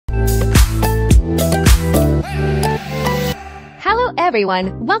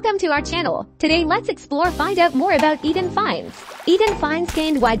everyone, welcome to our channel. Today let's find out more about Eden Fines. Eden Fines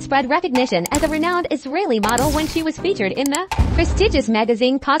gained widespread recognition as a renowned Israeli model when she was featured in the prestigious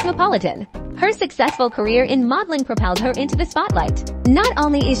magazine Cosmopolitan. Her successful career in modeling propelled her into the spotlight. Not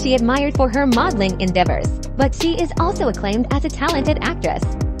only is she admired for her modeling endeavors, but she is also acclaimed as a talented actress.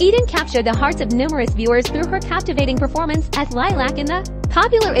 Eden captured the hearts of numerous viewers through her captivating performance as Lilac in the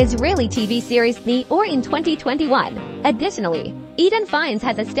popular Israeli TV series The Or in 2021. Additionally, Eden Fines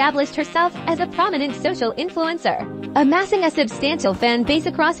has established herself as a prominent social influencer, amassing a substantial fan base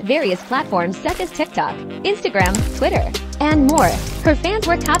across various platforms such as TikTok, Instagram, Twitter, and more. Her fans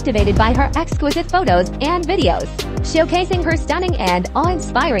were captivated by her exquisite photos and videos, showcasing her stunning and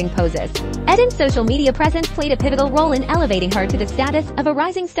awe-inspiring poses. Eden's social media presence played a pivotal role in elevating her to the status of a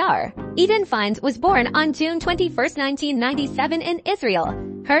rising star. Eden Fines was born on June 21, 1997 in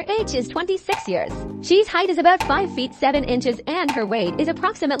Israel. Her age is 26 years. She's height is about 5 feet 7 inches and her weight is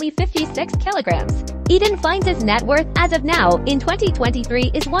approximately 56 kilograms. Eden Fines' net worth as of now in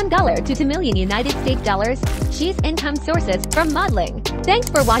 2023 is $1 to $2 million United States dollars. She's income sources from modeling. Thanks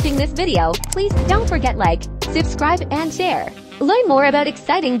for watching this video. Please don't forget like, subscribe and share. Learn more about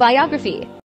exciting biography.